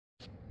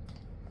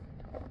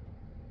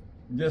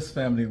Yes,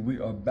 family, we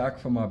are back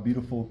from our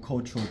beautiful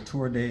cultural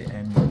tour day,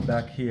 and we're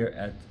back here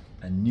at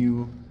a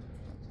new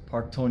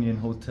Parktonian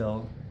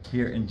hotel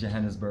here in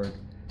Johannesburg.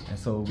 And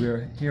so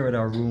we're here at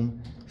our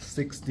room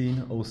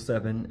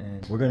 1607,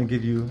 and we're going to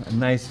give you a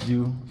nice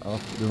view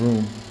of the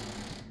room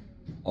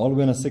all the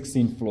way on the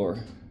 16th floor.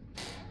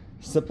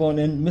 Step on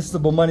in. Mr.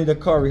 Bomani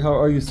Dakari, how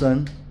are you,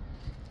 son?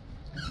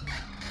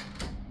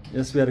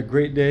 Yes, we had a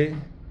great day.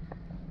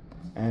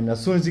 And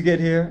as soon as you get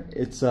here,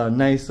 it's a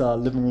nice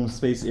living room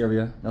space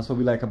area. That's what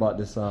we like about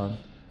this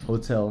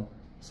hotel.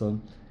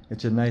 So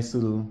it's a nice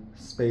little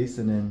space,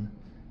 and then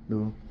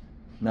little,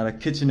 not a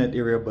kitchenette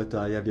area, but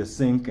you have your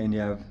sink and you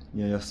have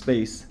your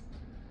space.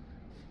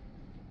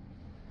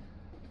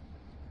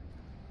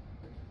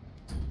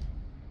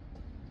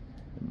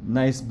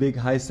 Nice big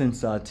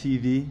Hisense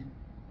TV,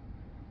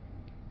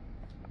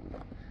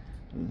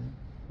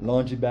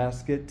 laundry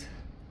basket,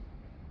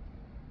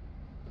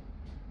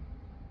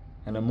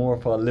 and a more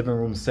of a living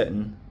room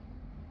setting.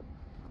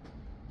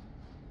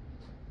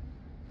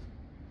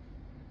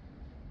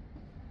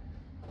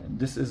 And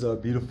this is a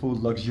beautiful,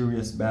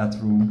 luxurious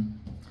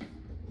bathroom.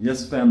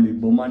 Yes, family,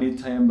 Bomani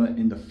Tayamba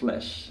in the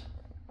flesh.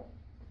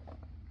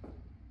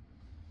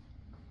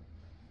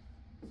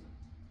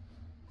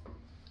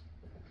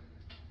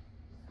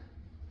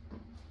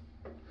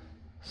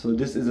 So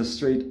this is a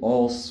straight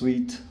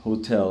all-suite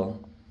hotel.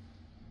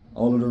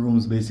 All of the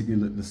rooms basically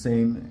look the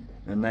same,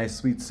 a nice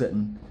suite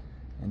setting.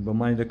 And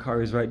Bomani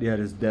Dakari is right there at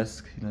his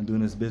desk,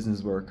 doing his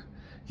business work.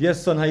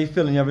 Yes, son, how you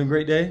feeling? You having a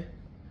great day?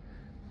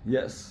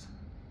 Yes.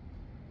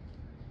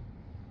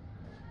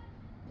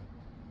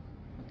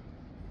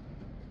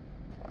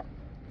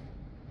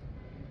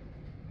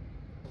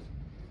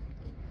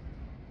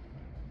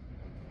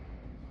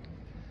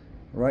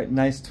 Right,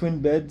 nice twin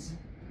beds.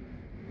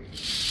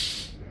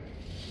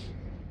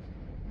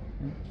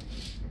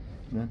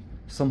 Yeah.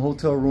 Some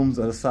hotel rooms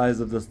are the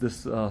size of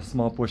this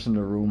small portion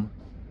of the room.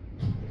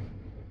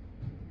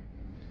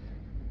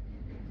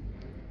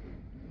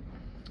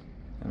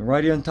 And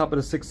right here on top of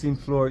the 16th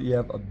floor, you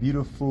have a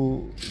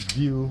beautiful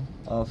view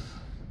of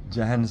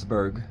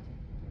Johannesburg.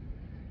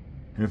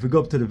 And if we go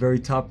up to the very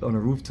top on the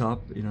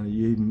rooftop,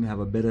 you even have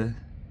a better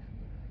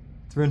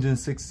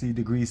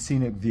 360-degree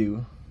scenic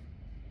view.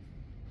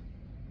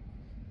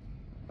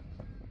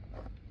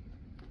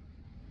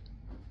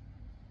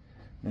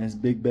 Nice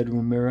big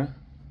bedroom mirror.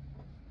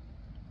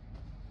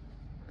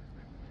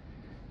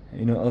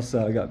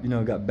 Also I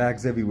got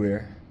bags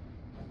everywhere.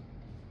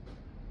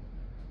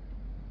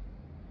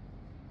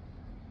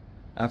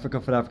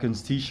 Africa for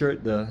Africans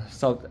t-shirt, the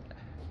South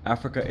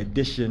Africa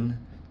edition,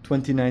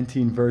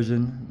 2019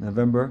 version,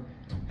 November,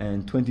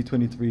 and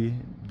 2023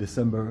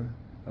 December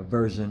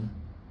version.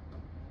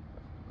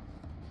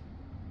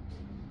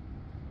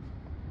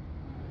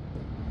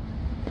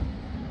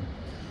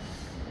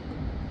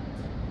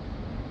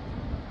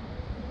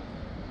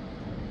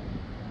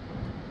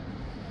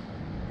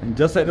 And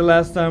just like the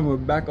last time, we're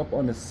back up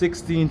on the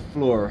 16th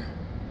floor,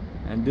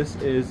 and this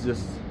is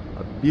just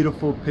a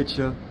beautiful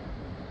picture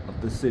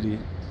of the city.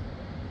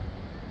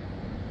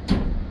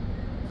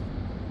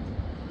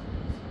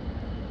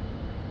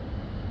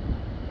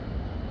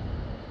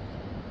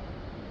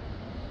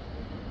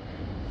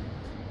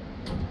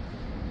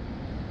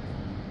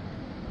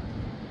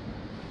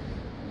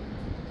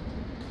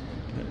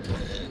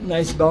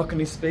 Nice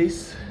balcony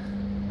space.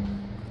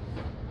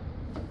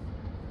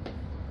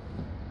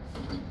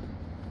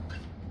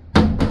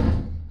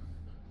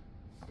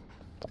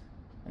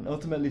 And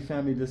ultimately,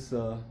 family, this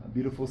a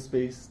beautiful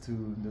space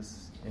to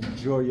just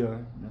enjoy your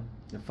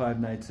 5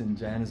 nights in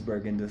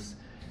Johannesburg and just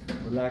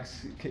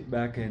relax, kick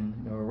back, and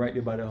right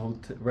there by the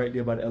hotel, right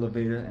there by the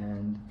elevator,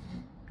 and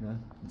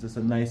it's just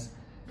a nice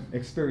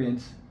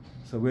experience.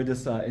 So we're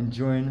just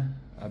enjoying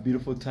a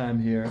beautiful time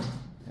here.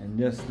 And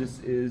yes, this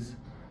is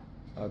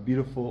a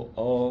beautiful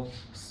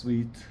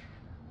all-suite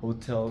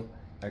hotel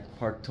at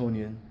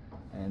Parktonian,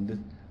 and the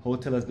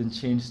hotel has been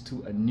changed to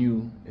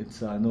ANEW.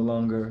 It's no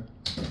longer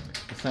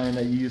the sign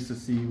that you used to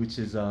see, which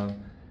is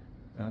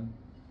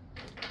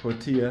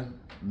Portia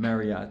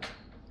Marriott.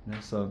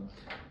 So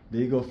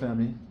there you go,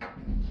 family.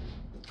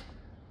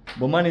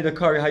 Bomani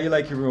Dakari, how you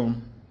like your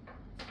room?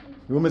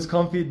 Room is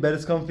comfy, bed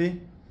is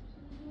comfy,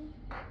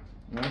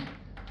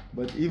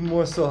 but even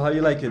more so, how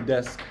you like your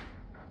desk?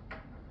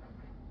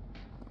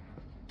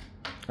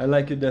 I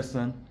like your desk,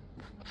 son.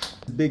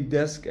 Big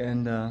desk,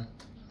 and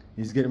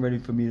he's getting ready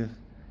for me to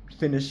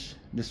finish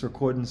this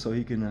recording so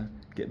he can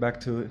get back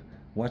to it,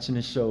 watching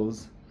his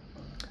shows.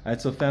 Alright,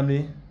 so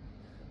family,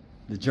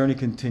 the journey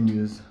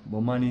continues.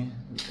 Bomani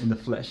in the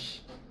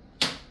flesh.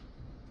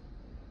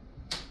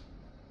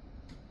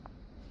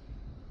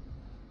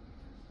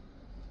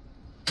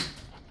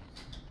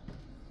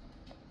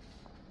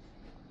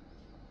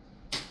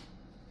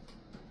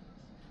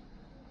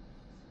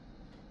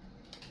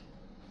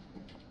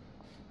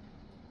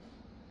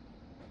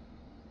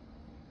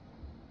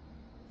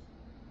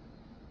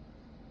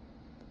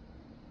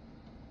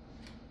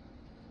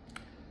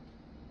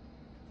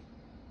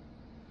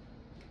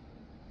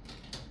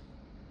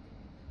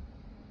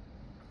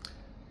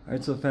 All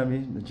right, so family,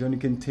 the journey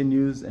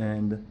continues,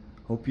 and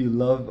hope you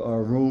love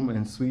our room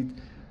and suite.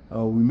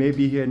 We may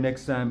be here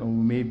next time, and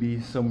we may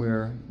be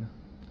somewhere,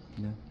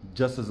 you know,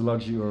 just as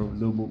luxury or a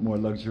little bit more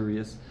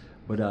luxurious.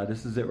 But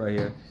this is it right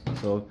here.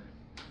 So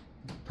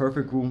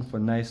perfect room for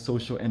nice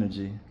social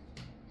energy.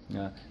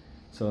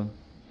 So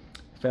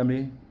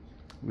family,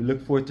 we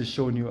look forward to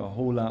showing you a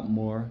whole lot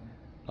more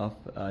of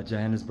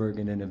Johannesburg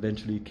and then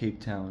eventually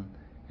Cape Town.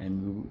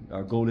 And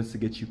our goal is to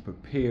get you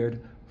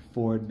prepared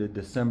for the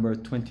December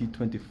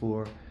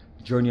 2024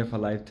 Journey of a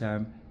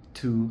Lifetime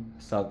to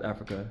South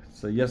Africa.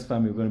 So yes,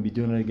 family, we're going to be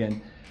doing it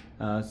again.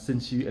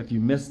 If you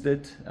missed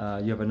it,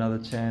 you have another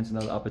chance,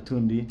 another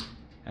opportunity,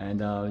 and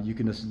you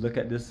can just look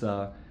at this,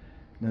 the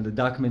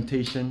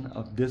documentation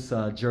of this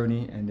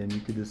journey, and then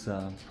you could just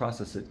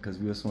process it, because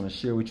we just want to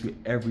share with you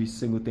every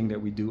single thing that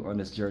we do on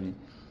this journey.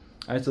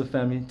 All right, so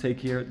family, take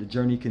care. The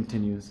journey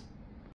continues.